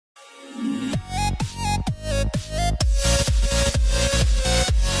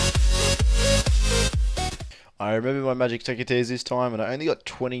I remember my magic secretaries this time, and I only got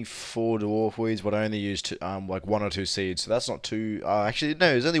 24 dwarf weeds, but I only used like 1 or 2 seeds, so that's not too. Actually,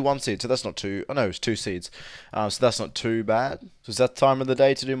 no, it was only 1 seed, so that's not too. Oh no, it was 2 seeds, so that's not too bad. So it's that time of the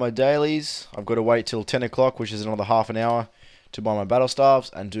day to do my dailies. I've got to wait till 10 o'clock, which is another half an hour, to buy my battle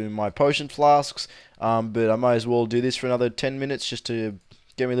staffs and do my potion flasks. But I might as well do this for another 10 minutes just to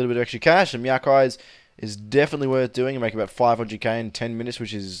get me a little bit of extra cash. And Yak Eyes is definitely worth doing. You make about 500k in 10 minutes,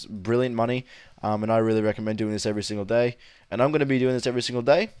 which is brilliant money. And I really recommend doing this every single day. And I'm going to be doing this every single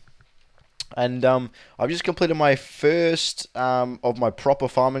day. And I've just completed my first of my proper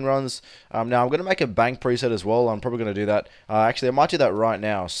farming runs. Now I'm going to make a bank preset as well. I'm probably going to do that. Actually, I might do that right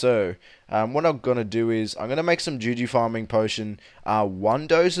now. So what I'm going to do is I'm going to make some Juju farming potion 1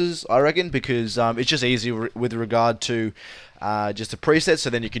 doses, I reckon, because it's just easy with regard to just a preset.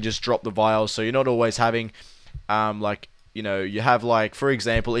 So then you can just drop the vials. So you're not always having like, you know, you have like, for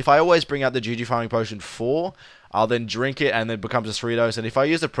example, if I always bring out the Juju farming potion 4, I'll then drink it and then it becomes a 3 dose. And if I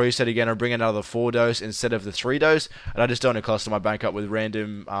use the preset again, I'll bring another 4 dose instead of the 3 dose. And I just don't cluster my bank up with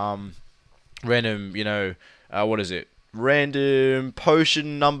random, you know, what is it? Random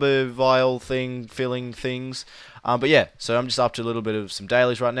potion number vial thing, filling things. But yeah, so I'm just up to a little bit of some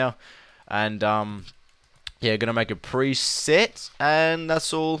dailies right now. And yeah, gonna make a preset, and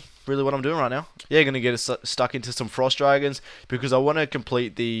that's all really what I'm doing right now. Yeah, gonna get stuck into some frost dragons because I want to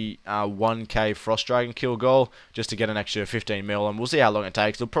complete the 1k frost dragon kill goal just to get an extra 15 mil, and we'll see how long it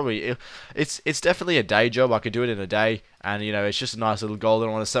takes. It's definitely a day job. I could do it in a day, and you know, it's just a nice little goal that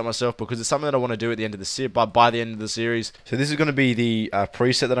I want to set myself because it's something that I want to do at the end of the series. By the end of the series, so this is going to be the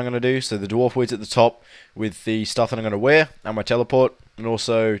preset that I'm going to do. So the dwarf weeds at the top with the stuff that I'm going to wear and my teleport. And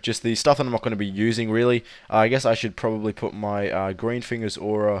also just the stuff that I'm not going to be using really. I guess I should probably put my Green Fingers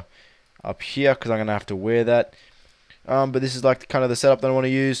aura up here because I'm going to have to wear that. But this is like kind of the setup that I want to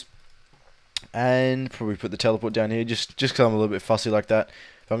use. And probably put the teleport down here just because I'm a little bit fussy like that.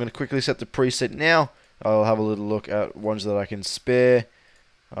 If I'm going to quickly set the preset now, I'll have a little look at ones that I can spare.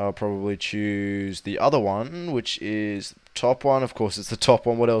 I'll probably choose the other one, which is top one. Of course, it's the top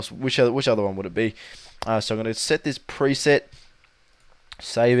one. What else? Which other one would it be? So I'm going to set this preset.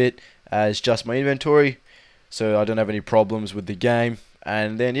 Save it as just my inventory so I don't have any problems with the game,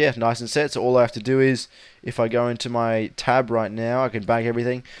 and then yeah, nice and set. So all I have to do is, if I go into my tab right now, I can bank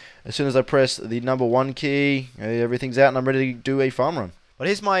everything. As soon as I press the number 1 key, everything's out and I'm ready to do a farm run. But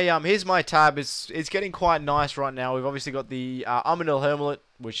here's my tab. It's getting quite nice right now. We've obviously got the Armadillo Helmet,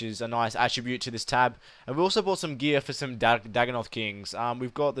 which is a nice attribute to this tab, and we also bought some gear for some Dagonoth Kings.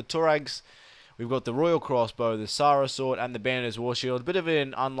 We've got the Turags. We've got the Royal Crossbow, the Sara Sword, and the Banner's War Shield. A bit of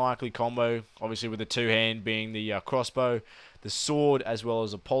an unlikely combo, obviously with the 2-hand being the crossbow, the sword, as well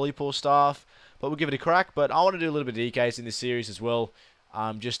as a Polypore Staff. But we'll give it a crack. But I want to do a little bit of DKs in this series as well,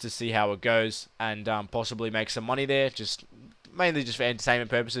 just to see how it goes, and possibly make some money there, mainly just for entertainment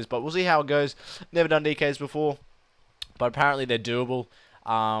purposes. But we'll see how it goes. Never done DKs before, but apparently they're doable.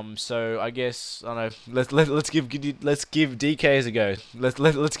 So I guess I don't know. Let's give DKs a go.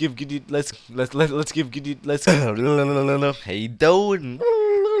 Hey doing?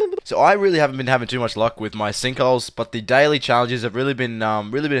 So I really haven't been having too much luck with my sinkholes, but the daily challenges have really been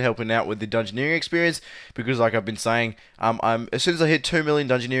helping out with the dungeoneering experience, because like I've been saying, as soon as I hit 2 million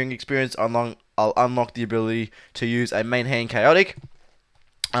dungeoneering experience, I'll unlock the ability to use a main hand chaotic.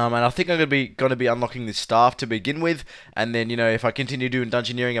 And I think I'm going to be unlocking this staff to begin with, and then, you know, if I continue doing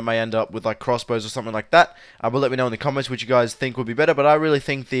dungeoneering, I may end up with like crossbows or something like that. But let me know in the comments which you guys think would be better. But I really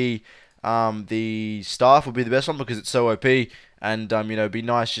think the staff would be the best one because it's so OP, and you know, it'd be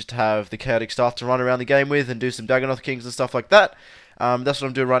nice just to have the chaotic staff to run around the game with and do some Dagonoth Kings and stuff like that. That's what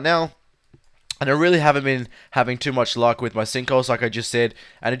I'm doing right now. And I really haven't been having too much luck with my sinkholes, like I just said.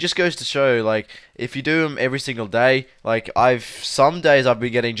 And it just goes to show, like, if you do them every single day, like, some days I've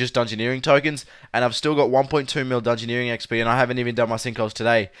been getting just dungeoneering tokens, and I've still got 1.2 mil dungeoneering XP, and I haven't even done my sinkholes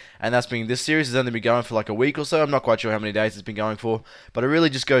today. And this series has only been going for like a week or so. I'm not quite sure how many days it's been going for, but it really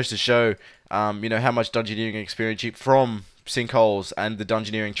just goes to show, you know, how much dungeoneering experience from sinkholes and the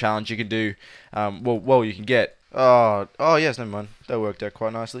dungeoneering challenge you can do, well, you can get. Oh, yes, never mind. That worked out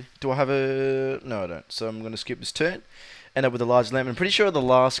quite nicely. Do I have a... No, I don't. So I'm going to skip this turn. End up with a large lamp. I'm pretty sure the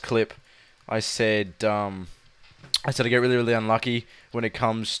last clip I said I get really, really unlucky when it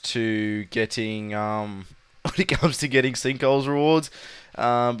comes to getting sinkholes rewards.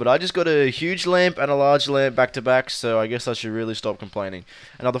 But I just got a huge lamp and a large lamp back to back, so I guess I should really stop complaining.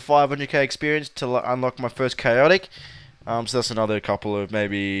 Another 500k experience to unlock my first chaotic. So that's another couple of,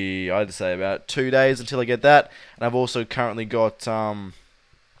 maybe, I'd say about 2 days until I get that. And I've also currently got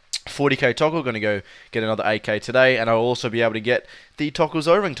 40k toggle. Going to go get another 8k today, and I'll also be able to get the toggle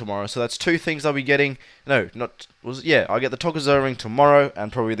Zering tomorrow. So that's 2 things I'll be getting. No, not was yeah. I'll get the toggle Zering tomorrow,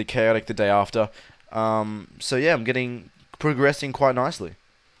 and probably the chaotic the day after. So yeah, I'm progressing quite nicely.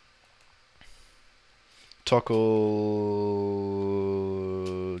 Toggle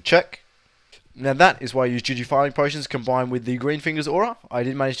check. Now that is why I use GG Firing Potions combined with the Green Fingers Aura. I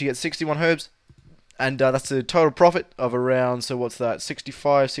did manage to get 61 herbs. And that's a total profit of around, so what's that,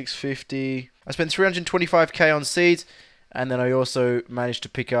 65, 650. I spent 325k on seeds, and then I also managed to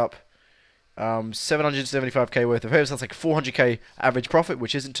pick up 775k worth of herbs. That's like 400k average profit,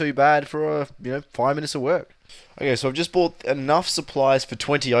 which isn't too bad for 5 minutes of work. Okay, so I've just bought enough supplies for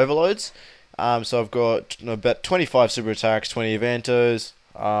 20 overloads. So I've got about 25 super attacks, 20 Avantos,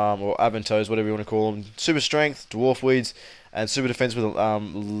 or Avantos, whatever you want to call them, super strength, dwarf weeds, and super defense with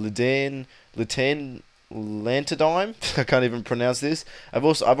Lantidime. I can't even pronounce this. I've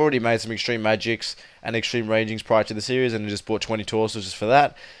already made some extreme magics and extreme rangings prior to the series, and I just bought 20 torsos just for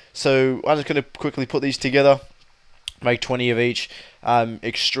that. So I'm just going to quickly put these together, make 20 of each,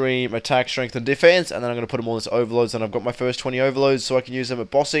 extreme attack, strength, and defense, and then I'm going to put them all as overloads. And I've got my first 20 overloads, so I can use them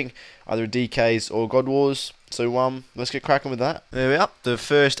at bossing, either DKs or God Wars. So let's get cracking with that. There we are. The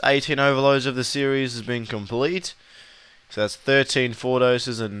first 18 overloads of the series has been complete. So that's 13 4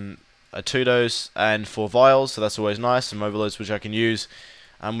 doses and a 2 dose and 4 vials. So that's always nice. Some overloads which I can use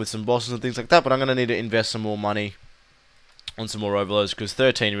with some bosses and things like that. But I'm going to need to invest some more money on some more overloads, because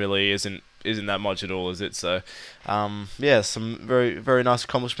 13 really isn't that much at all, is it? So yeah, some very, very nice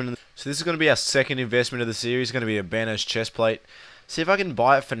accomplishment. So this is going to be our second investment of the series. It's going to be a Banner's chest plate. See if I can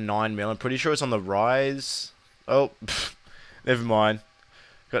buy it for 9 mil. I'm pretty sure it's on the rise. Oh, never mind.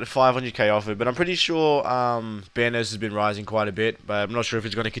 Got 500k off it, but I'm pretty sure Banner's has been rising quite a bit, but I'm not sure if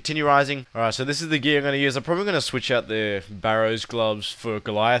it's going to continue rising. Alright, so this is the gear I'm going to use. I'm probably going to switch out the Barrows gloves for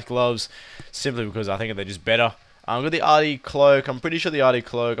Goliath gloves, simply because I think they're just better. I've got the Arty cloak. I'm pretty sure the Arty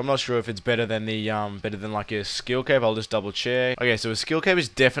cloak, I'm not sure if it's better than the like a skill cape. I'll just double check. Okay, so a skill cape is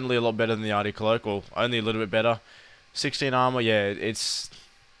definitely a lot better than the Arty cloak, or only a little bit better. 16 armor, yeah, it's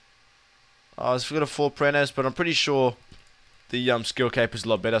it's got a 4 Prentice, but I'm pretty sure the skill cape is a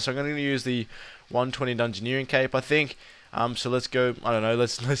lot better. So I'm going to use the 120 Dungeoneering cape, I think. So let's go, I don't know,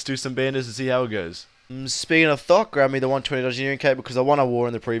 let's do some banners and see how it goes. Speaking of Thok, grab me the 120 Dungeoneering cape, because the one I wore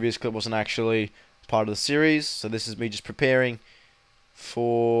in the previous clip wasn't actually part of the series. So this is me just preparing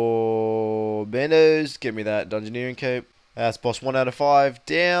for banners. Get me that Dungeoneering cape. That's boss 1 out of 5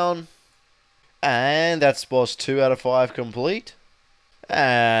 down. And that's boss 2 out of 5 complete.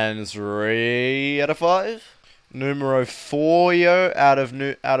 And 3 out of 5. Numero 4 out of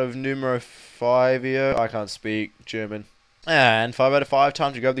numero 5 I can't speak German. And 5 out of 5,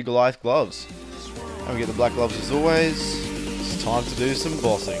 time to grab the Goliath gloves. And we get the black gloves as always. It's time to do some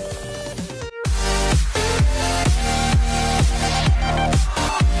bossing.